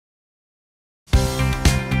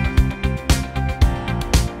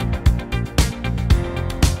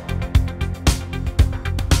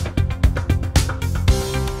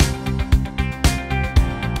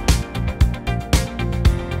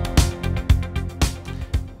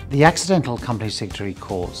The Accidental Company Secretary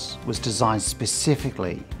course was designed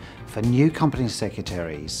specifically for new company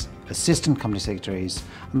secretaries, assistant company secretaries,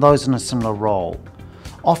 and those in a similar role.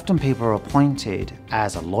 Often people are appointed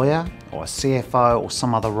as a lawyer or a CFO or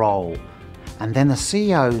some other role, and then the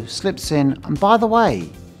CEO slips in, and by the way,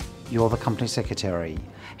 you're the company secretary.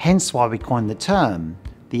 Hence why we coined the term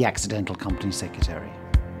the Accidental Company Secretary.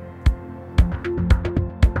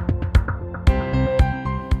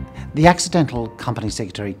 The Accidental Company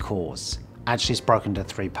Secretary course actually is broken into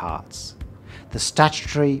three parts. The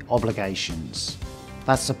statutory obligations.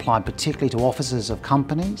 That's applied particularly to officers of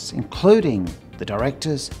companies, including the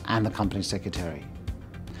directors and the company secretary.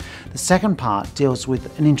 The second part deals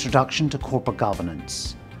with an introduction to corporate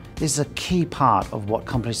governance. This is a key part of what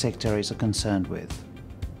company secretaries are concerned with.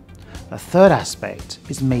 The third aspect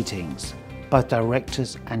is meetings, both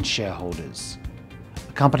directors and shareholders.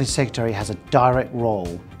 The company secretary has a direct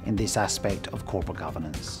role in this aspect of corporate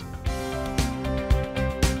governance.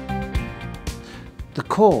 The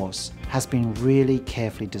course has been really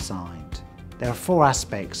carefully designed. There are four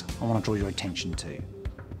aspects I want to draw your attention to.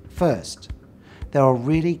 First, there are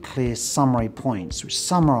really clear summary points which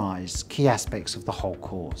summarise key aspects of the whole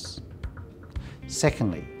course.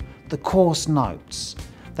 Secondly, the course notes.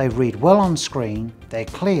 They read well on screen, they're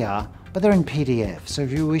clear, but they're in PDF, so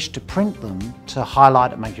if you wish to print them to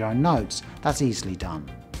highlight and make your own notes, that's easily done.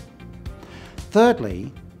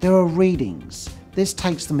 Thirdly, there are readings. This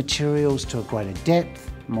takes the materials to a greater depth,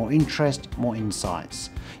 more interest, more insights.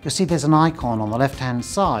 You'll see there's an icon on the left-hand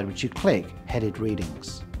side which you click, headed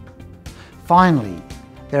readings. Finally,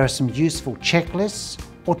 there are some useful checklists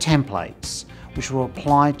or templates which will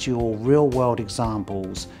apply to your real-world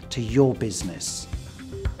examples to your business.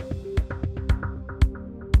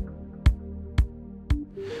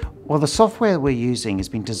 Well, the software we're using has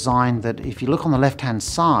been designed that if you look on the left-hand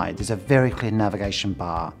side, there's a very clear navigation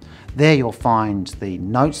bar. There you'll find the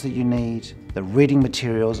notes that you need, the reading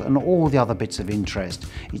materials, and all the other bits of interest.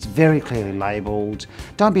 It's very clearly labelled.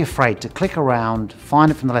 Don't be afraid to click around, find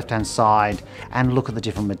it from the left-hand side, and look at the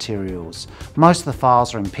different materials. Most of the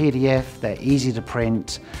files are in PDF, they're easy to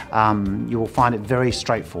print. You will find it very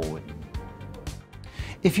straightforward.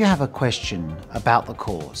 If you have a question about the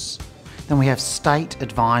course, then we have state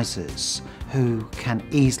advisors who can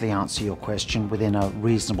easily answer your question within a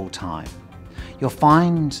reasonable time. You'll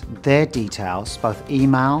find their details, both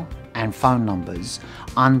email and phone numbers,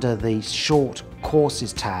 under the Short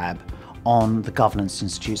Courses tab on the Governance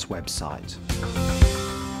Institute's website.